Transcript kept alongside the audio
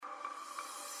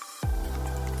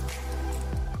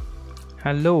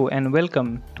Hello and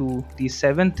welcome to the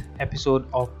seventh episode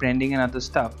of Branding and Other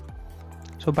Stuff.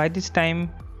 So, by this time,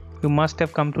 you must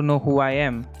have come to know who I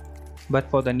am. But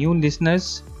for the new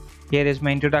listeners, here is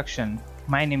my introduction.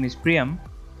 My name is Priyam,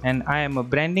 and I am a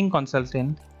branding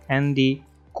consultant and the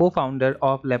co founder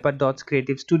of Leopard Dots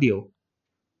Creative Studio.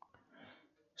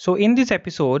 So, in this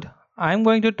episode, I am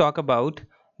going to talk about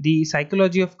the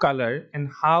psychology of color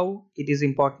and how it is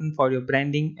important for your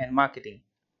branding and marketing.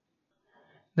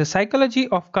 The psychology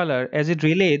of color as it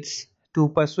relates to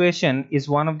persuasion is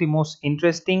one of the most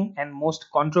interesting and most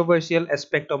controversial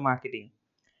aspect of marketing.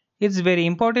 It's very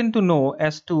important to know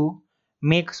as to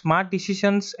make smart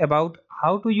decisions about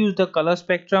how to use the color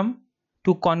spectrum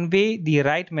to convey the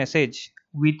right message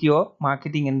with your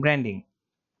marketing and branding.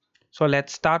 So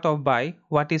let's start off by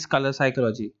what is color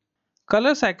psychology.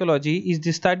 Color psychology is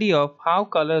the study of how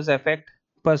colors affect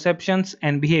perceptions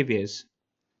and behaviors.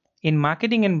 In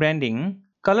marketing and branding,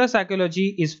 color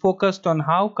psychology is focused on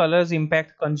how colors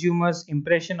impact consumers'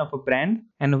 impression of a brand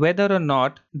and whether or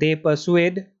not they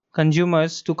persuade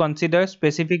consumers to consider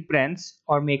specific brands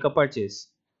or make a purchase.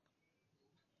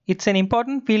 It's an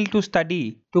important field to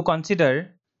study to consider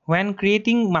when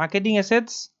creating marketing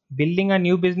assets, building a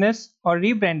new business, or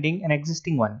rebranding an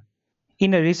existing one.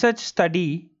 In a research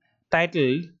study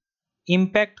titled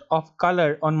Impact of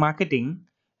Color on Marketing,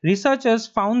 researchers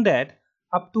found that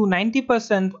up to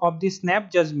 90% of the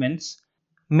snap judgments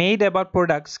made about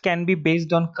products can be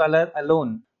based on color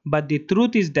alone. But the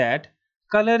truth is that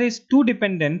color is too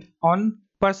dependent on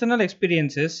personal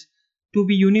experiences to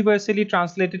be universally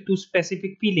translated to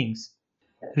specific feelings.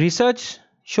 Research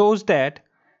shows that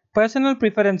personal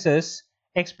preferences,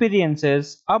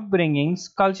 experiences, upbringings,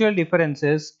 cultural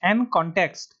differences, and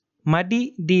context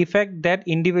muddy the effect that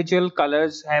individual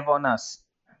colors have on us.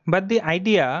 But the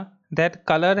idea that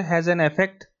color has an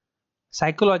effect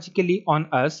psychologically on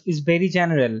us is very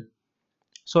general.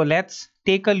 So let's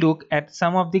take a look at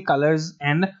some of the colors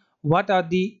and what are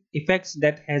the effects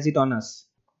that has it on us.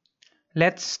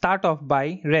 Let's start off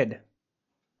by red.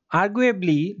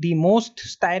 Arguably the most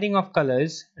staring of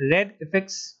colors, red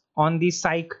effects on the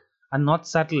psyche are not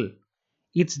subtle.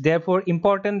 It's therefore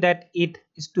important that it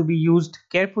is to be used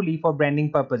carefully for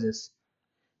branding purposes.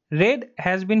 Red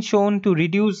has been shown to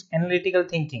reduce analytical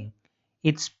thinking.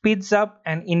 It speeds up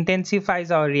and intensifies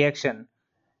our reaction.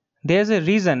 There's a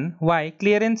reason why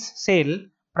clearance sale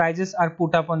prices are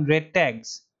put up on red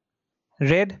tags.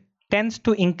 Red tends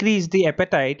to increase the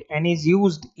appetite and is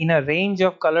used in a range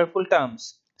of colorful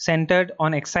terms centered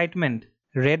on excitement,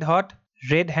 red hot,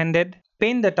 red handed,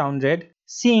 paint the town red,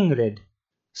 seeing red.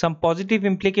 Some positive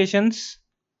implications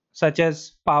such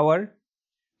as power,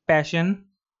 passion,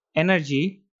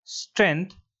 energy,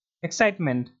 strength,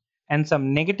 excitement, and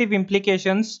some negative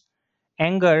implications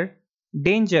anger,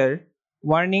 danger,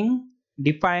 warning,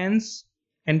 defiance,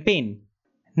 and pain.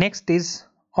 Next is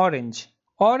orange.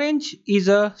 Orange is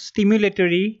a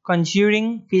stimulatory,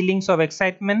 conjuring feelings of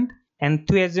excitement,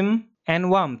 enthusiasm, and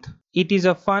warmth. It is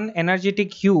a fun,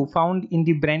 energetic hue found in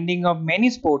the branding of many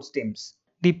sports teams.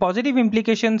 The positive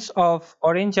implications of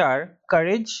orange are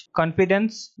courage,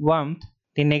 confidence, warmth.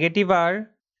 The negative are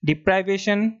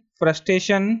deprivation,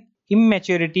 frustration,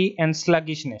 immaturity, and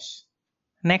sluggishness.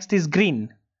 Next is green.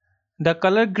 The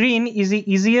color green is the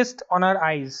easiest on our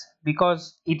eyes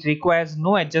because it requires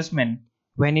no adjustment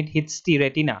when it hits the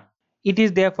retina. It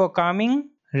is therefore calming,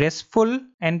 restful,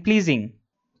 and pleasing.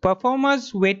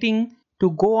 Performers waiting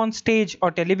to go on stage or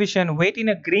television wait in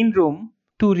a green room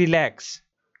to relax.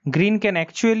 Green can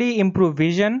actually improve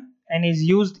vision and is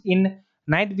used in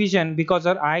night vision because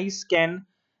our eyes can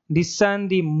discern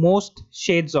the most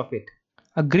shades of it.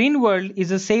 A green world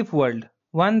is a safe world,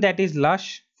 one that is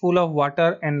lush, full of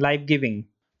water and life giving.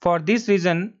 For this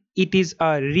reason, it is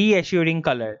a reassuring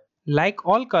color. Like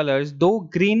all colors, though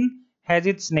green has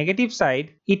its negative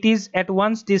side, it is at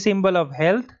once the symbol of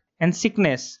health and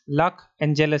sickness, luck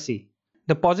and jealousy.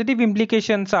 The positive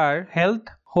implications are health,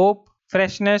 hope,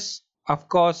 freshness, of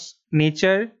course,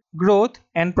 nature, growth,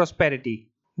 and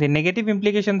prosperity. The negative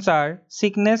implications are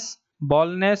sickness,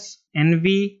 baldness,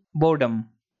 envy, boredom.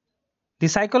 The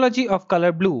psychology of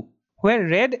color blue. Where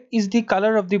red is the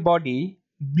color of the body,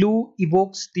 blue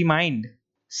evokes the mind.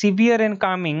 Severe and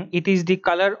calming, it is the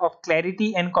color of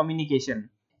clarity and communication.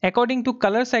 According to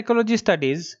color psychology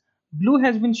studies, blue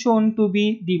has been shown to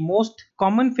be the most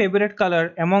common favorite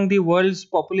color among the world's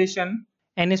population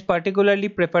and is particularly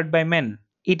preferred by men.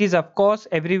 It is, of course,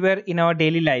 everywhere in our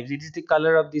daily lives. It is the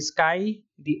color of the sky,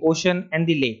 the ocean, and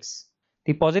the lakes.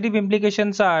 The positive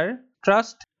implications are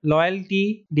trust,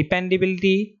 loyalty,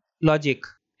 dependability, logic,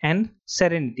 and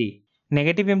serenity.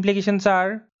 Negative implications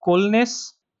are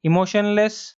coldness,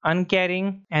 emotionless,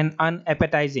 uncaring, and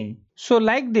unappetizing. So,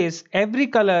 like this, every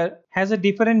color has a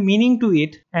different meaning to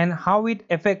it and how it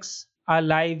affects our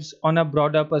lives on a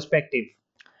broader perspective.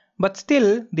 But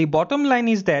still, the bottom line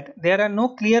is that there are no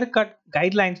clear cut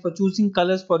guidelines for choosing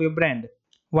colors for your brand.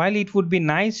 While it would be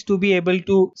nice to be able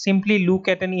to simply look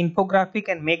at an infographic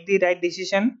and make the right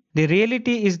decision, the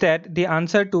reality is that the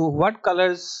answer to what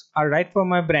colors are right for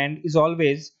my brand is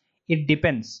always it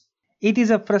depends. It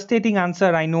is a frustrating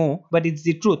answer, I know, but it's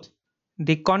the truth.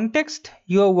 The context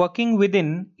you are working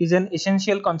within is an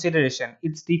essential consideration.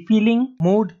 It's the feeling,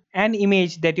 mood, and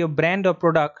image that your brand or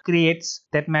product creates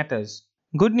that matters.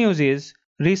 Good news is,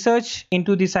 research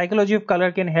into the psychology of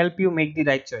color can help you make the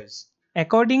right choice.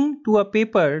 According to a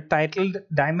paper titled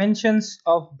Dimensions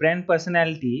of Brand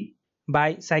Personality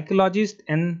by psychologist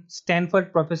and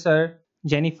Stanford professor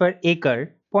Jennifer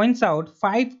Aaker, points out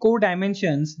 5 core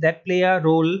dimensions that play a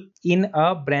role in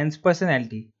a brand's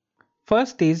personality.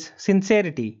 First is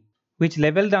sincerity, which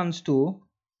level down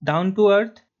to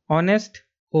earth, honest,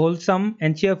 wholesome,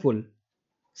 and cheerful.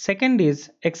 Second is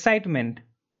excitement,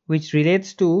 which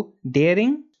relates to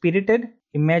daring, spirited,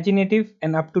 imaginative,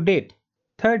 and up to date.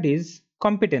 Third is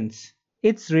competence.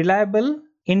 It's reliable,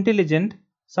 intelligent,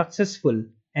 successful,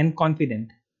 and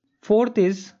confident. Fourth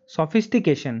is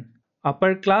sophistication.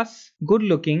 Upper class, good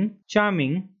looking,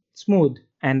 charming, smooth,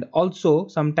 and also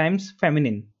sometimes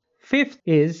feminine. Fifth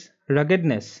is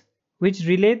ruggedness, which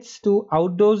relates to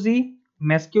outdoorsy,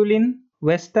 masculine,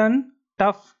 western,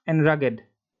 tough, and rugged.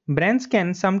 Brands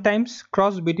can sometimes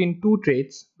cross between two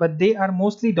traits, but they are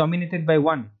mostly dominated by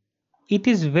one. It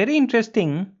is very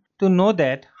interesting to know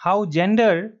that how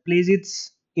gender plays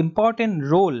its important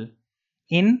role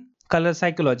in color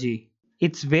psychology.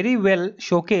 It's very well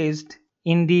showcased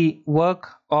in the work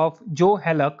of Joe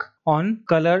Hallock on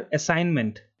color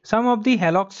assignment. Some of the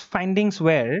Hallock's findings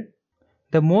were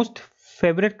the most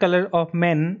favorite color of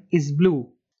men is blue,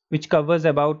 which covers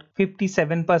about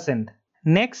 57%.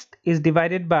 Next is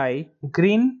divided by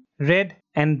green, red,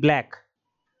 and black.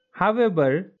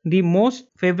 However, the most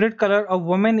favorite color of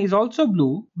women is also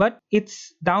blue, but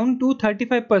it's down to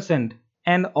 35%,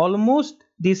 and almost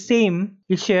the same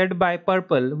is shared by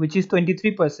purple, which is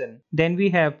 23%. Then we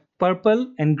have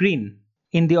purple and green.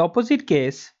 In the opposite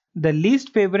case, the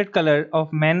least favorite color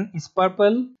of men is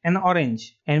purple and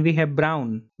orange, and we have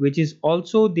brown, which is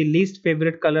also the least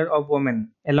favorite color of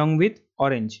women, along with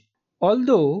orange.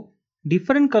 Although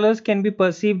different colors can be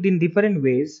perceived in different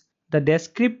ways, the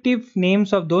descriptive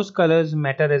names of those colors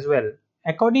matter as well.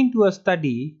 According to a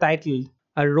study titled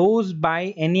A Rose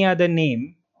by Any Other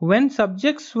Name, when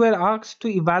subjects were asked to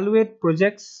evaluate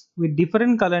projects with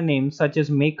different color names such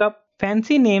as makeup,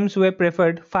 fancy names were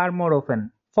preferred far more often.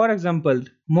 For example,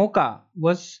 mocha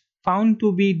was found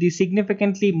to be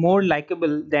significantly more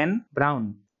likable than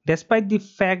brown, despite the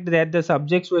fact that the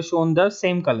subjects were shown the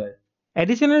same color.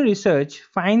 Additional research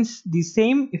finds the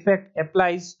same effect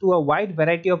applies to a wide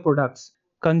variety of products.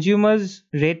 Consumers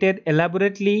rated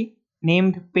elaborately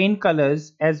named paint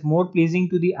colors as more pleasing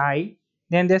to the eye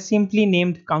than their simply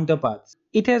named counterparts.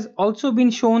 It has also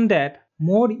been shown that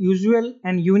more usual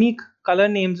and unique color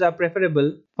names are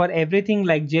preferable for everything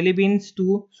like jelly beans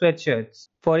to sweatshirts.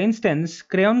 For instance,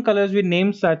 crayon colors with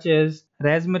names such as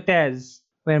razzmatazz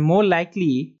were more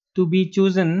likely to be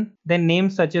chosen than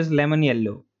names such as lemon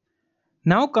yellow.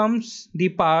 Now comes the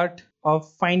part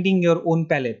of finding your own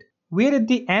palette. We're at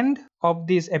the end of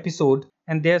this episode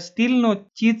and there's still no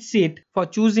cheat sheet for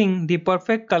choosing the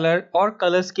perfect color or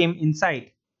color scheme in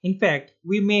sight. In fact,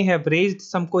 we may have raised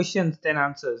some questions than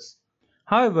answers.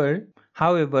 However,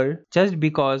 just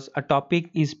because a topic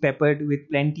is peppered with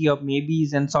plenty of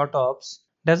maybes and sort-ofs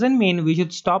doesn't mean we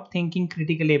should stop thinking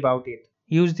critically about it.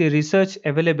 Use the research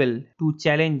available to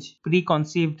challenge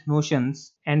preconceived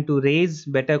notions and to raise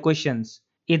better questions.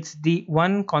 It's the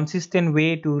one consistent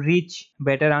way to reach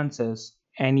better answers,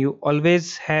 and you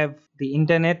always have the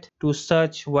internet to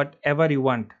search whatever you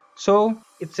want. So,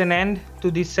 it's an end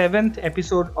to the 7th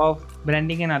episode of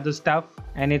Branding and Other Stuff,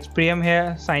 and it's Priyam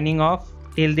here signing off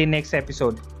till the next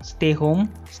episode. Stay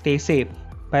home, stay safe.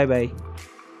 Bye bye.